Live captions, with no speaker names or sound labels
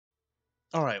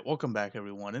Alright, welcome back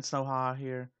everyone, it's Noha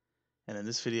here, and in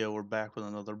this video we're back with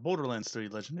another Borderlands 3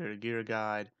 Legendary Gear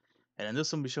Guide, and in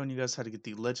this one I'll be showing you guys how to get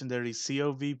the Legendary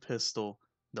COV pistol,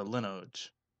 the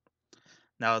Linoge.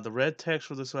 Now the red text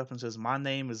for this weapon says, "My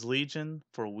name is Legion,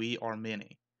 for we are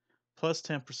many." Plus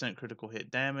 10% critical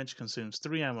hit damage, consumes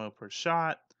 3 ammo per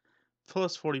shot,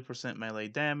 plus 40% melee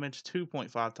damage,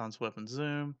 2.5 times weapon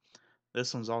zoom.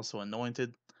 This one's also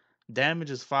anointed.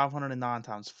 Damage is 509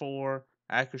 times 4,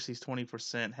 accuracy is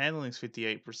 20%, handling is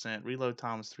 58%, reload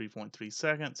time is 3.3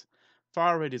 seconds,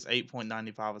 fire rate is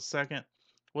 8.95 a second,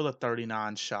 with a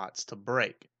 39 shots to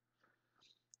break.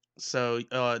 So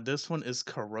this one is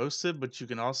corrosive, but you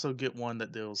can also get one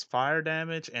that deals fire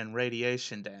damage and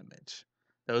radiation damage.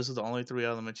 Those are the only 3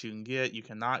 elements you can get. You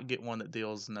cannot get one that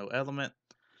deals no element.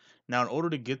 Now, in order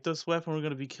to get this weapon, we're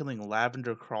going to be killing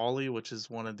Lavender Crawley, which is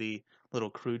one of the little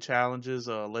crew challenges,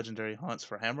 legendary hunts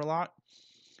for Hammerlock.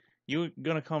 You're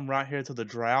going to come right here to the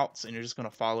droughts, and you're just going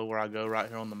to follow where I go right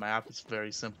here on the map. It's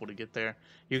very simple to get there.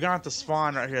 You're going to have to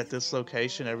spawn right here at this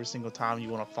location every single time you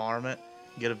want to farm it.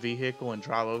 Get a vehicle and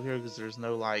drive over here because there's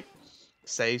no, like,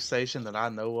 save station that I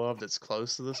know of that's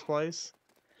close to this place.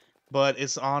 But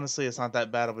it's honestly, it's not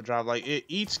that bad of a drive. Like,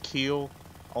 each kill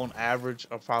on average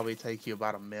will probably take you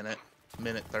about a minute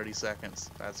 30 seconds.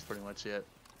 That's pretty much it.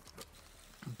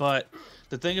 But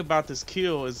the thing about this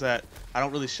kill is that I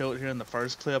don't really show it here in the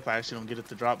first clip. I actually don't get it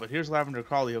to drop. But here's Lavender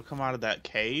Crawley. He'll come out of that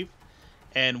cave,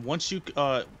 and once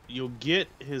you'll get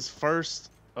his first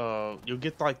you'll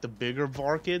get like the bigger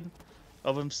Varkid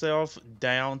of himself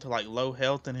down to like low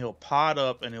health, and he'll pot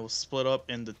up and he'll split up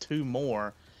into 2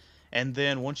 more. And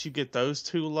then once you get those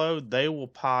 2 low, they will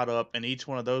pot up, and each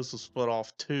one of those will split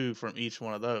off 2 from each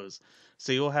one of those.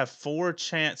 So you'll have 4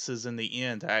 chances in the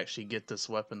end to actually get this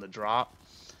weapon to drop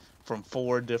from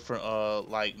 4 different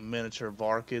like miniature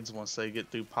Varkids once they get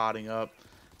through potting up.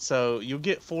 So you'll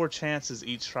get 4 chances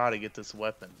each try to get this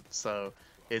weapon. So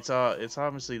it's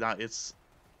obviously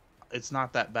it's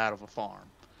not that bad of a farm.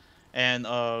 And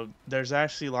there's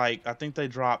actually, like, I think they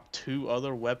dropped 2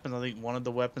 other weapons. I think one of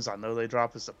the weapons I know they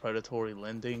drop is the Predatory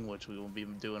Lending, which we will be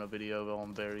doing a video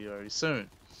on very, very soon.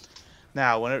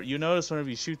 Now, whenever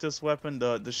you shoot this weapon,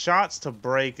 the shots to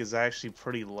break is actually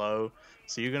pretty low.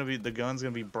 So the gun's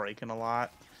gonna be breaking a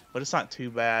lot, but it's not too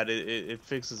bad. It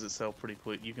fixes itself pretty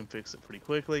quick. You can fix it pretty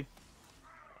quickly.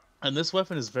 And this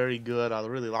weapon is very good. I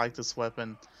really like this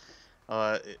weapon.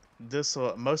 Most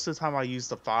of the time I use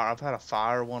the fire. I've had a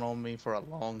fire one on me for a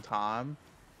long time,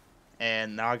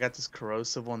 and now I got this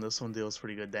corrosive one. This one deals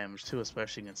pretty good damage too,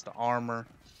 especially against the armor.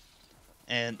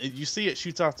 And you see it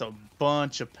shoots out a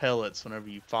bunch of pellets whenever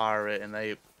you fire it, and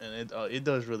it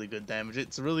does really good damage.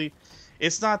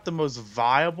 It's not the most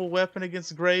viable weapon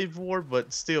against Grave Ward,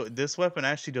 but still, this weapon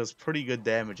actually does pretty good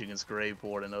damage against Grave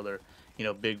Ward and other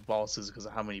big bosses because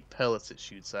of how many pellets it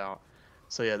shoots out.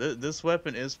 So yeah, this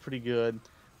weapon is pretty good,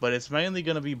 but it's mainly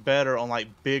going to be better on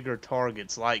like bigger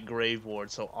targets like Grave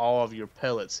Ward. So all of your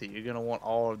pellets hit. You're going to want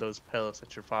all of those pellets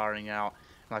that you're firing out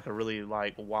in like a really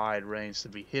like wide range to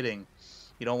be hitting.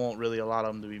 You don't want really a lot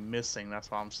of them to be missing.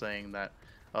 That's why I'm saying that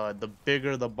the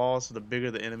bigger the boss, the bigger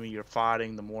the enemy you're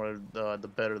fighting, the more the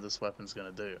better this weapon's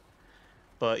going to do.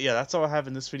 But yeah, that's all I have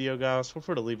in this video, guys. Feel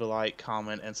free to leave a like,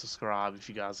 comment, and subscribe if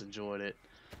you guys enjoyed it.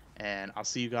 And I'll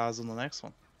see you guys on the next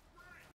one.